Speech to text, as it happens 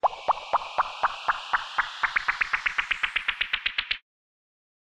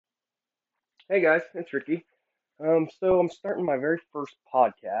Hey guys, it's Ricky. So I'm starting my very first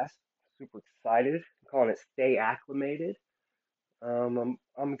podcast. Super excited. I'm calling it Stay Acclimated. I'm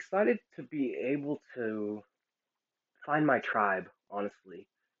excited to be able to find my tribe. Honestly,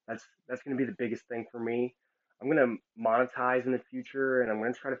 that's going to be the biggest thing for me. I'm going to monetize in the future, and I'm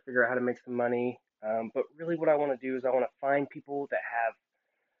going to try to figure out how to make some money. But really, what I want to do is I want to find people that have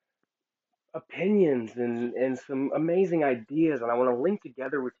opinions and some amazing ideas, and I want to link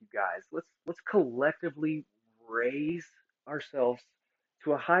together with you guys. Let's collectively raise ourselves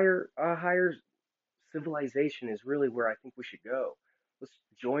to a higher civilization is really where I think we should go. Let's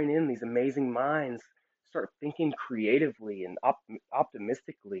join in these amazing minds, start thinking creatively and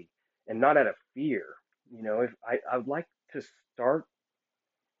optimistically, and not out of fear. If I would like to start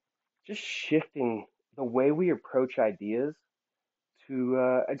just shifting the way we approach ideas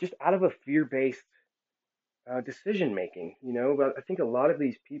to just out of a fear-based decision making. But I think a lot of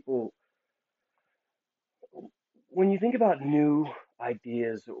these people, when you think about new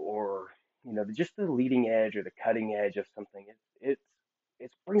ideas or just the leading edge or the cutting edge of something, it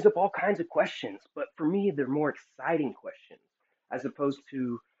brings up all kinds of questions. But for me, they're more exciting questions as opposed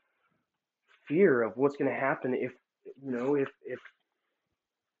to fear of what's going to happen if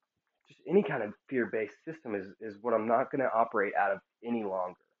just any kind of fear-based system is what I'm not going to operate out of any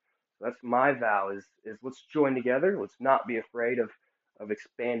longer. So that's my vow is let's join together. Let's not be afraid of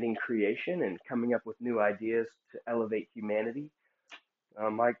expanding creation and coming up with new ideas to elevate humanity.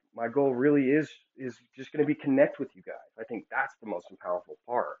 My goal really is just going to be connect with you guys. I think that's the most powerful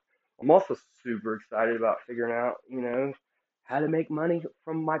part. I'm also super excited about figuring out how to make money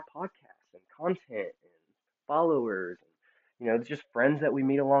from my podcast and content and followers and just friends that we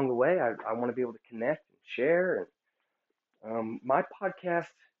meet along the way. I want to be able to connect and share. And my podcast,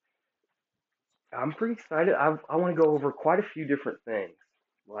 I'm pretty excited. I want to go over quite a few different things,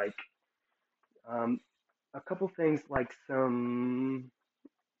 like um, a couple things like some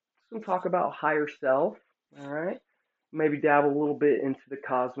talk about higher self. All right, maybe dabble a little bit into the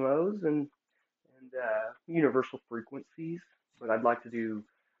cosmos and universal frequencies. But I'd like to do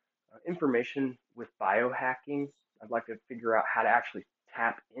information with biohacking. I'd like to figure out how to actually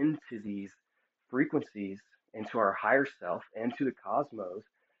tap into these frequencies, into our higher self, and to the cosmos,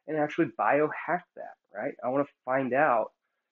 and actually biohack that, right? I want to find out